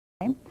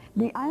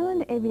The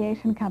Island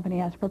Aviation Company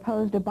has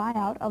proposed a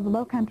buyout of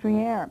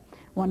Lowcountry Air,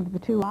 one of the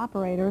two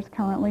operators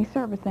currently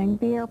servicing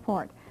the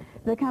airport.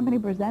 The company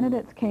presented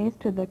its case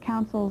to the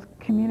Council's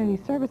Community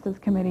Services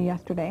Committee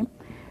yesterday.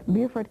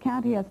 Beaufort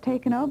County has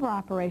taken over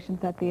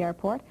operations at the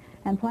airport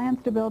and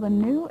plans to build a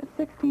new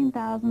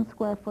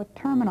 16,000-square-foot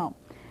terminal.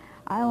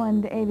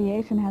 Island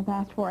Aviation has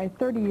asked for a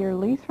 30-year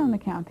lease from the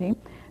county.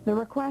 The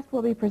request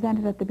will be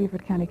presented at the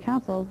Beaufort County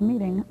Council's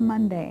meeting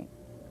Monday.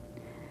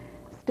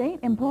 State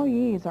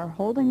employees are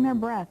holding their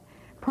breath.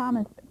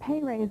 Promised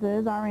pay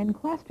raises are in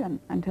question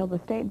until the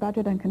State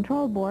Budget and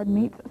Control Board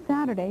meets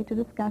Saturday to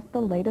discuss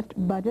the latest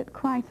budget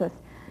crisis.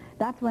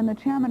 That's when the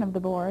chairman of the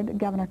board,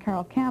 Governor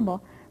Carol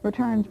Campbell,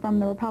 returns from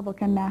the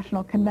Republican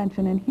National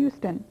Convention in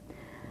Houston.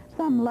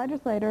 Some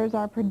legislators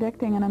are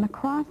predicting an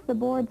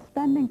across-the-board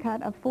spending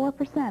cut of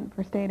 4%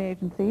 for state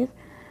agencies,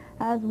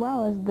 as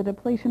well as the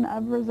depletion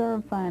of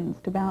reserve funds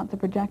to balance a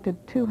projected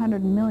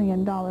 $200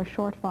 million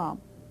shortfall.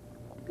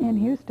 In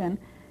Houston,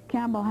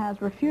 Campbell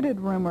has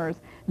refuted rumors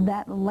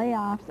that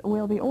layoffs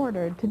will be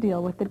ordered to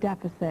deal with the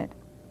deficit.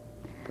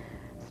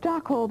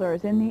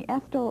 Stockholders in the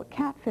Estill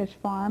Catfish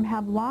Farm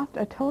have lost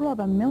a total of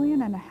 $1.5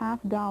 million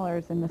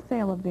in the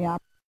sale of the operation.